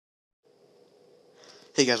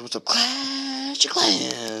Hey guys, what's up? Clash of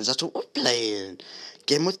Clans, that's what we're playing.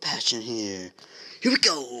 Game with passion here. Here we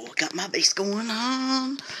go. Got my base going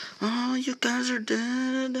on. Oh, you guys are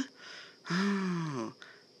dead. Oh,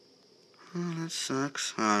 that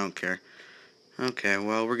sucks. Oh, I don't care. Okay,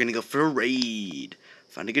 well, we're gonna go for a raid.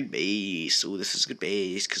 Find a good base. Oh, this is a good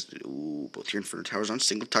base, because both your Inferno Towers on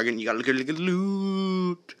single target, and you got a good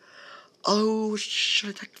loot. Oh, should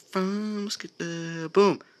I attack from? Let's get the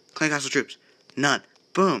boom. Clan Castle troops. None.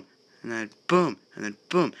 Boom. And then boom. And then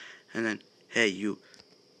boom. And then, hey, you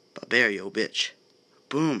barbario bitch.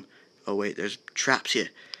 Boom. Oh, wait, there's traps here.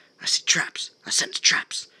 I see traps. I sense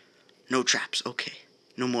traps. No traps. Okay.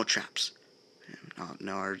 No more traps. Oh,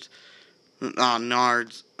 nards. Oh,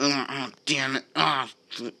 nards. Oh, damn it.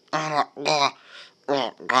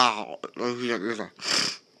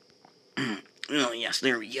 Oh, yes,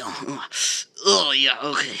 there we go. Oh, yeah,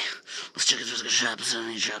 okay. Let's check it. There's traps.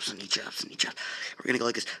 Any traps. We're gonna go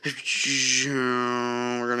like this.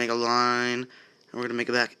 We're gonna make a line. And we're gonna make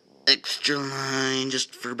a back extra line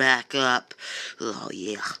just for backup. Oh,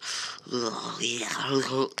 yeah. Oh, yeah.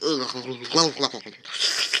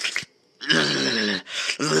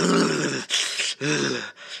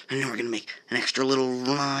 And then we're gonna make an extra little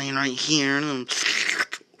line right here.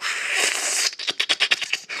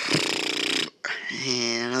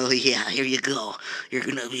 And oh yeah, here you go. You're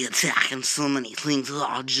gonna be attacking so many things.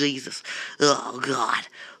 Oh Jesus. Oh God.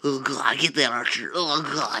 Oh God. Get that archer. Oh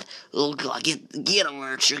God. Oh God. Get him,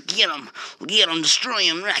 archer. Get him. Destroy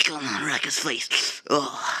him. Wreck his face.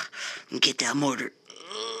 Oh. Get that mortar.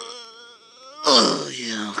 Oh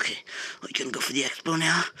yeah. Okay. Oh, you gonna go for the expo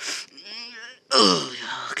now? Oh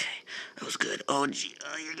yeah. Okay. That was good. Oh gee.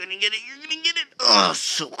 Oh, you're gonna get it. Oh,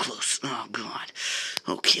 so close. Oh God.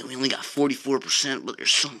 Okay, we only got 44%, but there's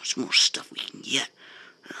so much more stuff we can get.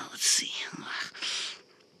 Let's see.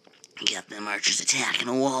 Got them archers attacking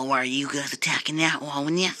a wall. Why are you guys attacking that wall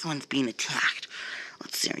when that one's being attacked?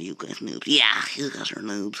 Let's see, are you guys noobs? Yeah, you guys are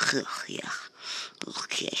noobs. Yeah.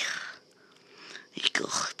 Okay. There you go.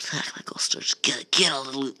 Attack like all stars. Get all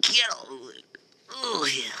the loot. Oh,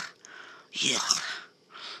 yeah. Yeah.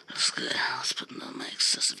 That's good. Let's put my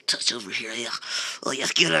excessive touch over here. Yeah. Oh,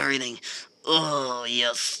 yes, get everything. Oh,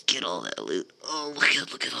 yes, get all that loot. Oh, look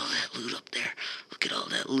at all that loot up there. Look at all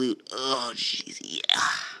that loot. Oh, jeez, yeah.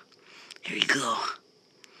 Here you go.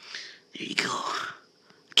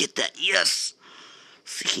 Get that, yes.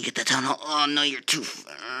 So you can get that down. Oh, no, you're too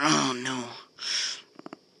far. Oh, no.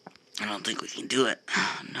 I don't think we can do it.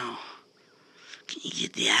 No. Can you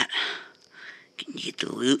get that? Can you get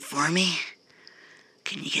the loot for me?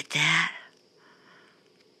 Can you get that?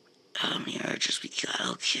 How many archers we got?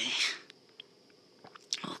 Okay.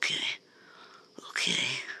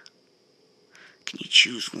 Can you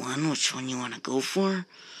choose one? Which one you want to go for?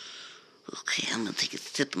 Okay, I'm going to take a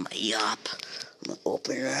sip of my yop. I'm going to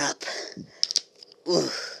open her up.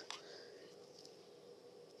 Ooh.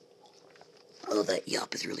 Oh, that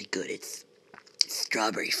yop is really good. It's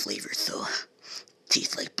strawberry flavored, so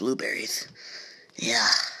tastes like blueberries.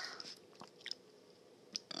 Yeah.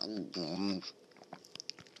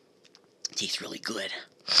 Tastes really good.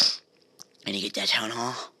 And you get that town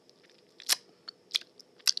hall?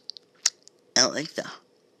 I don't think so.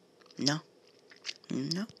 No.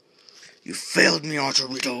 You failed me,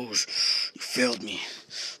 Archeritos. You failed me.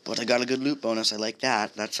 But I got a good loot bonus. I like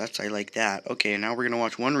that. I like that. Okay, now we're going to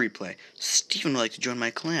watch one replay. Steven would like to join my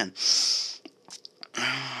clan.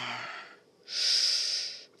 I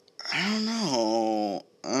don't know.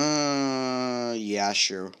 Yeah,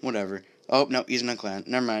 sure. Whatever. Oh, no, he's in a clan.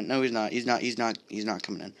 Never mind. No, he's not. He's not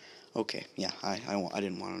coming in. Okay, yeah, I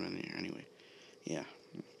didn't want him in here anyway. Yeah.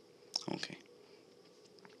 Okay.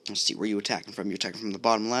 Let's see, where you attacking from? You're attacking from the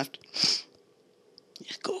bottom left?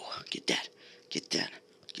 Yeah, go. Get that.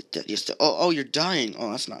 Yes. Oh, you're dying.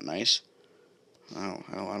 Oh, that's not nice. I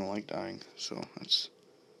don't like dying. So it's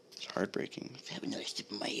heartbreaking. I have another sip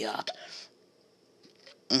of my yop.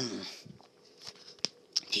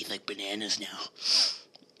 Tastes like bananas now.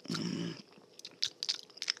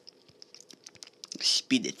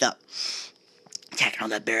 Speed it up. Attacking all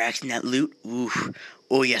that barracks and that loot. Ooh.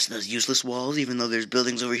 Oh yes, those useless walls. Even though there's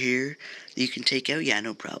buildings over here that you can take out. Yeah,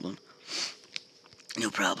 no problem.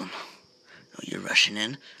 Oh, you're rushing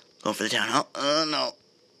in. Going for the town hall. Oh,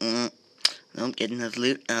 no. Nope, getting the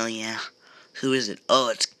loot. Oh, yeah. Who is it? Oh,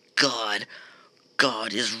 it's God.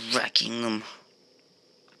 God is wrecking them.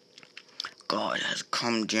 God has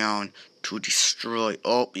come down to destroy.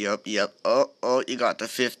 Oh, yep. Oh, you got the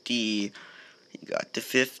 50.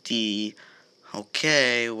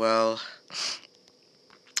 Okay, well,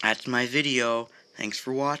 that's my video. Thanks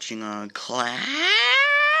for watching on Clash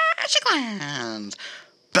of Clans. Clans.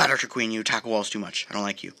 Better to Queen, you tackle walls too much. I don't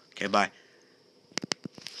like you. Okay, bye.